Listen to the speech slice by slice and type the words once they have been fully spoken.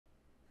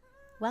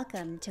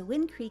Welcome to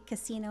Wind Creek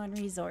Casino and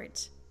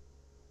Resort.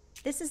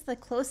 This is the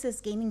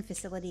closest gaming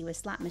facility with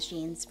slot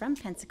machines from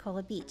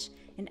Pensacola Beach,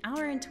 an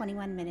hour and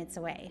 21 minutes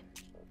away.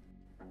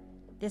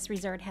 This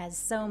resort has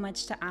so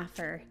much to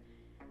offer.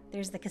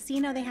 There's the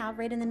casino they have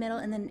right in the middle,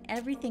 and then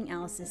everything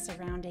else is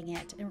surrounding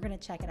it, and we're going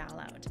to check it all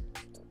out.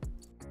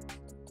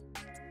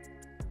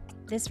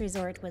 This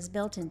resort was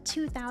built in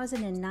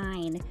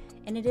 2009,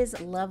 and it is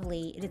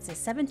lovely. It's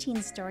a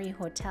 17-story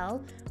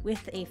hotel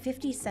with a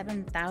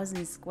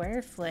 57,000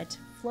 square foot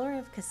floor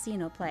of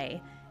casino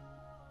play,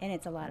 and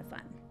it's a lot of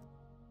fun.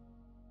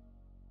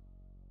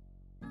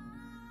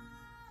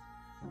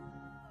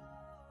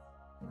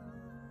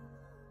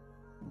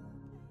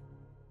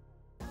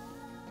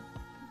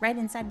 Right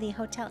inside the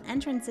hotel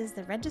entrance is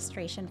the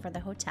registration for the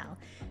hotel,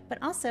 but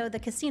also the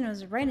casino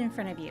is right in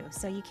front of you,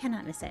 so you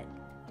cannot miss it.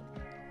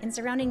 And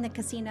surrounding the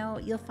casino,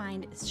 you'll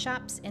find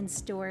shops and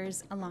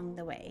stores along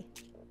the way.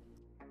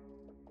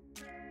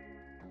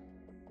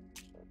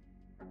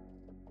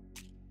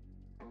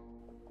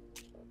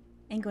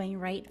 And going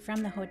right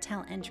from the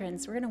hotel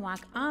entrance, we're going to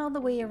walk all the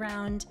way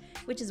around,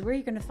 which is where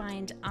you're going to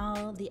find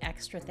all the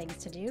extra things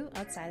to do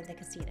outside of the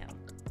casino.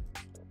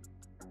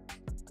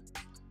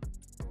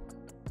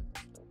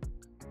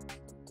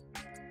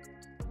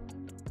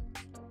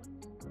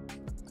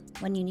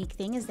 One unique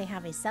thing is they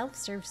have a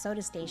self-serve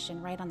soda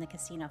station right on the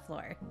casino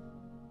floor.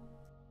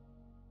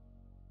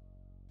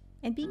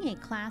 And being a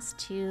Class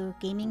 2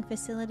 gaming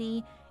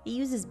facility, it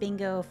uses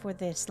bingo for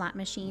the slot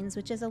machines,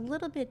 which is a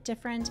little bit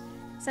different.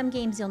 Some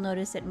games you'll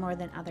notice it more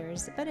than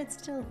others, but it's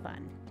still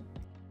fun.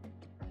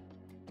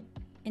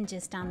 And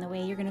just down the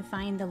way, you're going to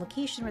find the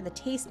location where the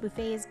Taste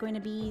Buffet is going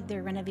to be.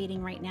 They're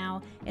renovating right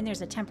now, and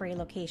there's a temporary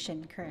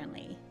location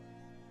currently.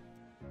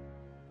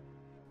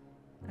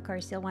 Of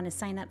course, you'll want to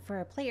sign up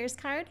for a player's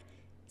card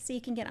so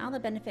you can get all the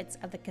benefits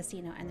of the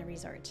casino and the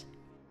resort.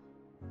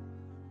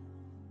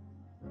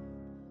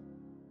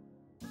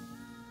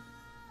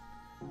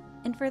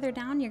 And further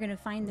down, you're going to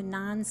find the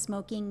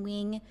non-smoking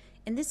wing,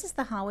 and this is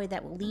the hallway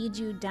that will lead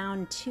you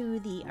down to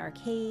the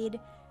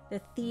arcade, the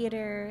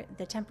theater,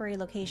 the temporary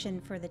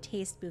location for the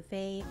Taste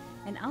Buffet,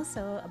 and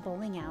also a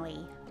bowling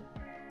alley.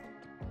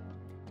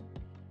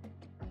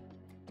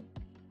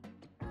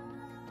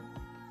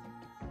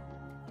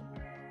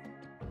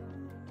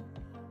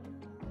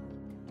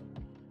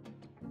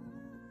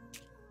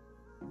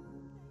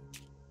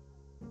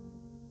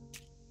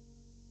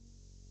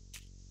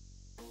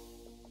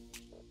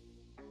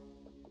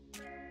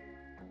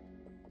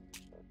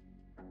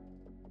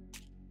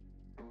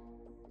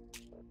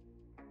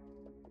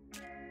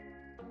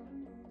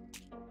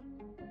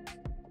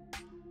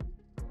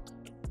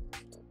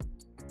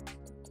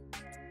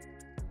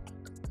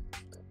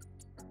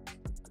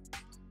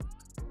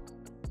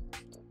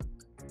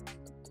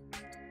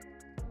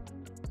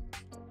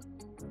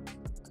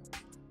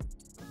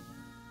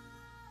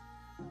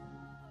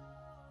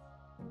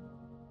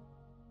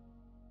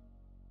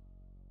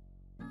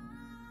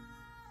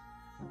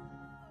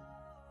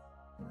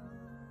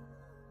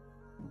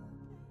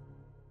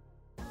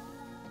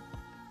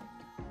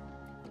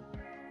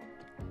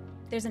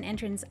 There's an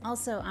entrance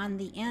also on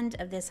the end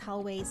of this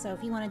hallway, so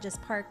if you want to just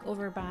park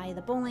over by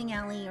the bowling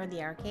alley or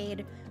the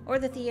arcade or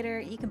the theater,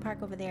 you can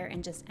park over there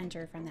and just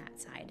enter from that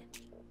side.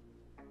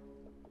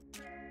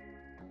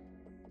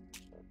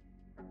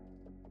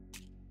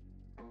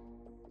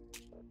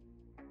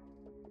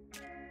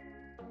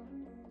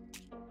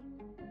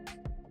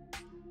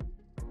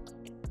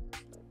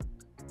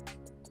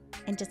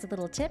 And just a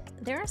little tip,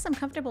 there are some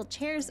comfortable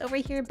chairs over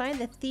here by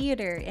the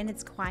theater, and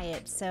it's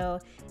quiet, so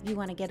if you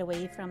want to get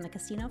away from the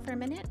casino for a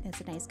minute,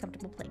 it's a nice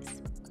comfortable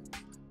place.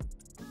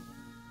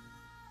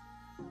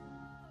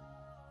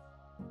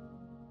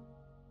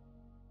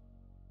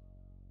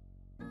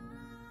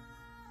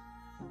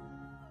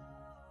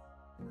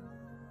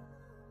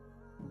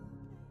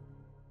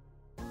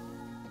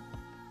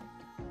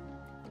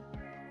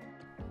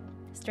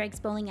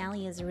 Strike's Bowling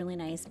Alley is a really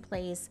nice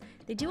place.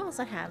 They do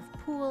also have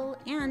pool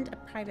and a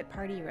private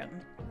party room.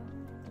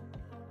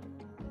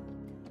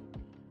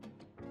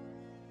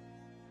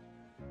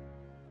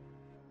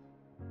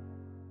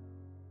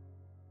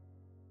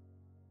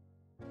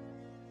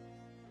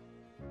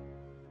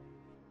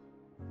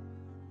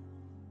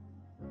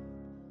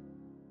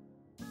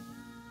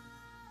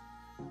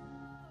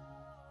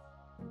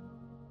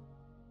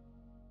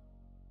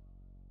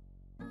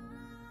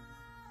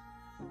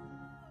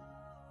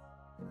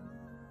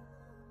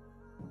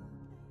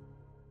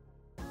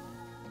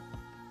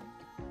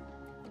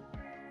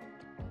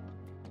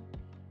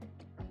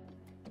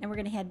 And we're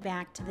going to head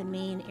back to the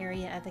main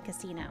area of the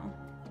casino.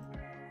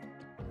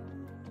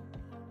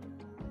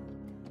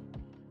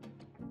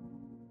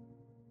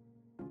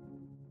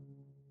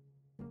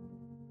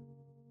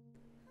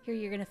 Here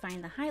you're going to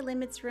find the high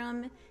limits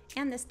room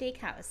and the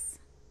steakhouse.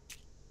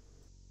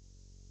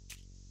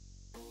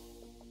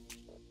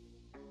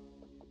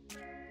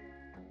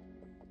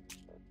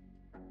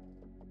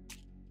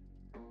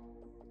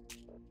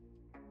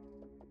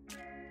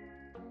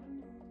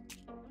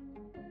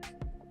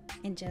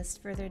 And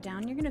just further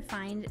down, you're going to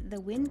find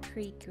the Wind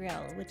Creek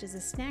Grill, which is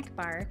a snack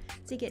bar,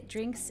 so you get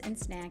drinks and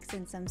snacks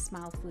and some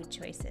small food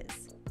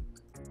choices.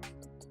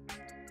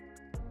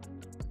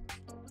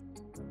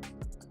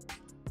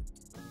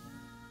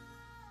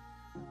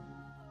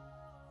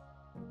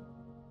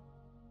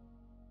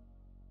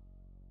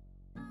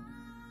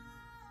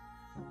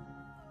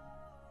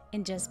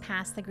 And just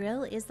past the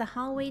grill is the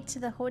hallway to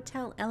the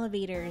hotel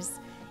elevators.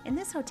 And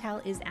this hotel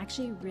is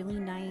actually really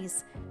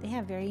nice. They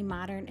have very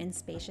modern and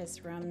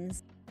spacious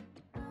rooms.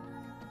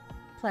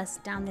 Plus,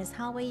 down this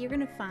hallway, you're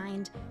gonna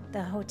find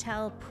the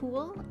hotel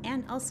pool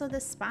and also the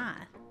spa.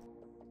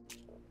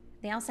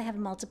 They also have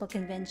multiple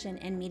convention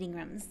and meeting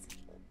rooms.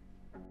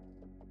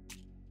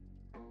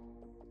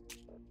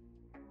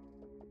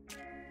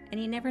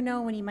 And you never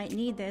know when you might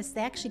need this.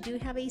 They actually do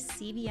have a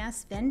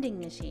CVS vending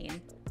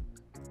machine.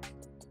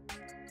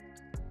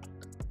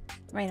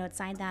 Right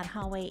outside that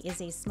hallway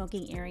is a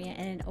smoking area,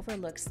 and it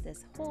overlooks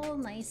this whole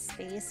nice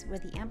space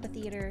with the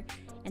amphitheater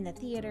and the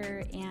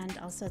theater and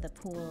also the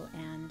pool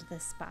and the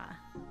spa.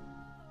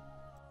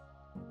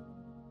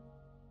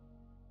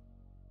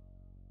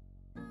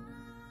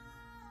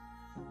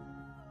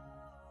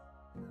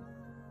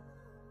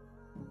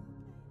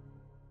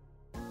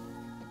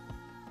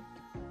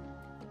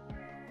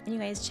 And you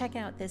guys check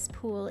out this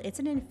pool. It's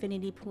an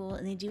infinity pool,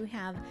 and they do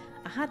have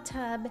a hot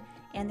tub,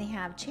 and they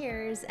have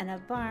chairs and a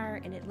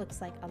bar, and it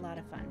looks like a lot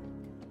of fun.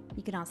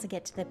 You can also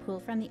get to the pool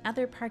from the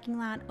other parking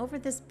lot over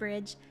this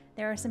bridge.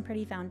 There are some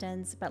pretty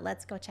fountains, but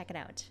let's go check it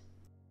out.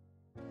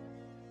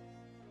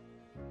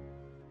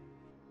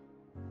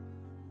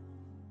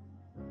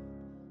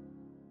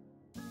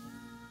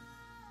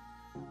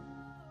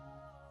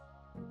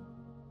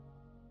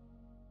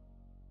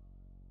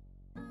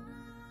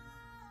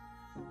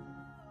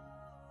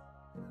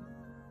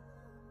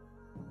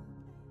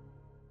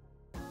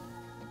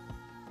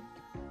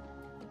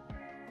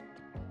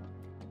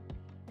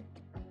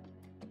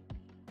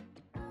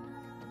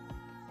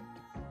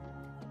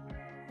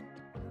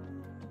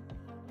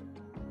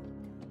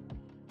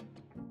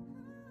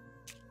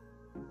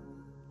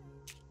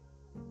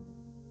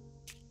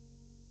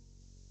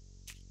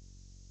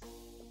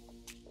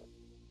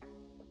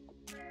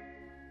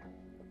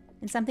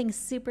 And something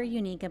super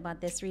unique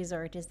about this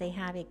resort is they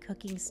have a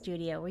cooking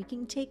studio where you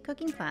can take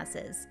cooking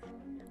classes,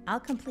 all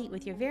complete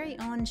with your very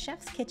own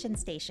chef's kitchen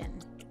station.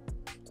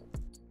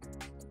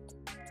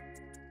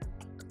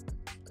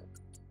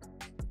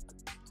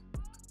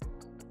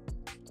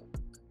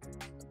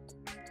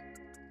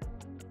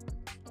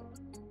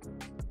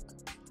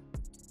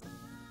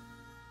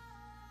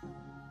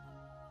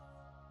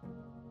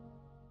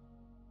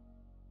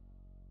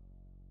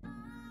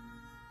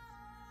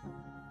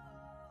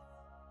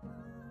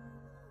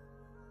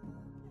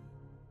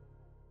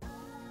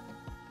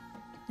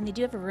 And they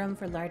do have a room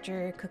for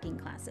larger cooking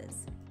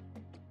classes.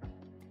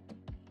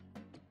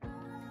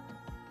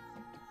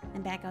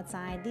 And back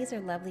outside, these are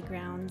lovely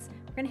grounds.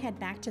 We're going to head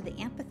back to the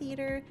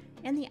amphitheater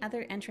and the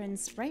other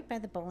entrance right by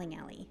the bowling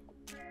alley.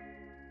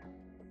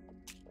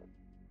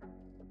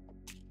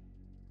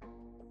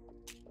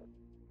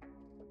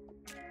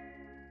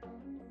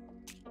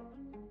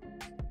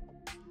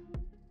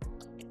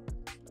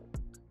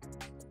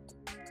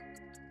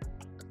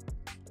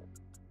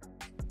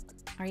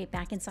 All right,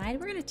 back inside,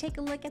 we're gonna take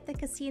a look at the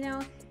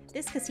casino.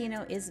 This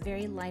casino is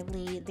very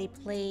lively. They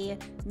play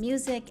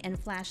music and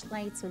flash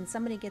lights when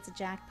somebody gets a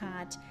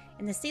jackpot.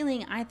 And the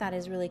ceiling I thought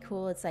is really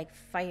cool. It's like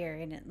fire,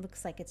 and it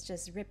looks like it's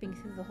just ripping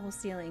through the whole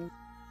ceiling.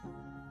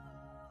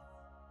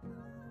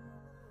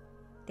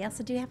 They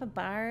also do have a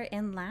bar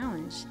and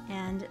lounge,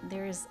 and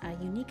there's a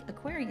unique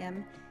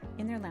aquarium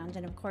in their lounge.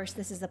 And of course,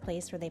 this is the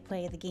place where they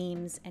play the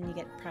games and you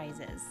get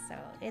prizes. So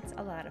it's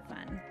a lot of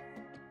fun.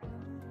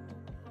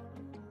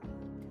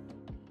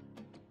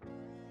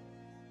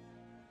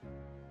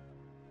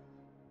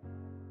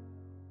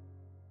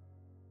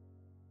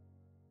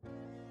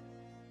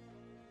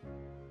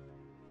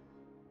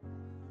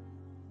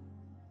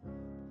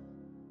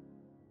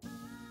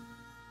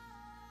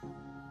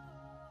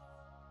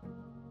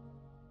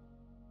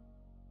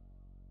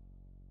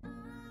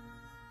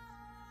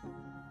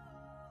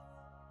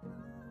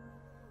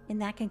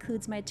 And that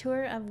concludes my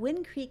tour of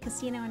Wind Creek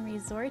Casino and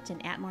Resort in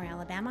Atmore,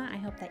 Alabama. I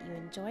hope that you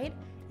enjoyed,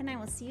 and I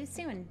will see you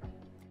soon.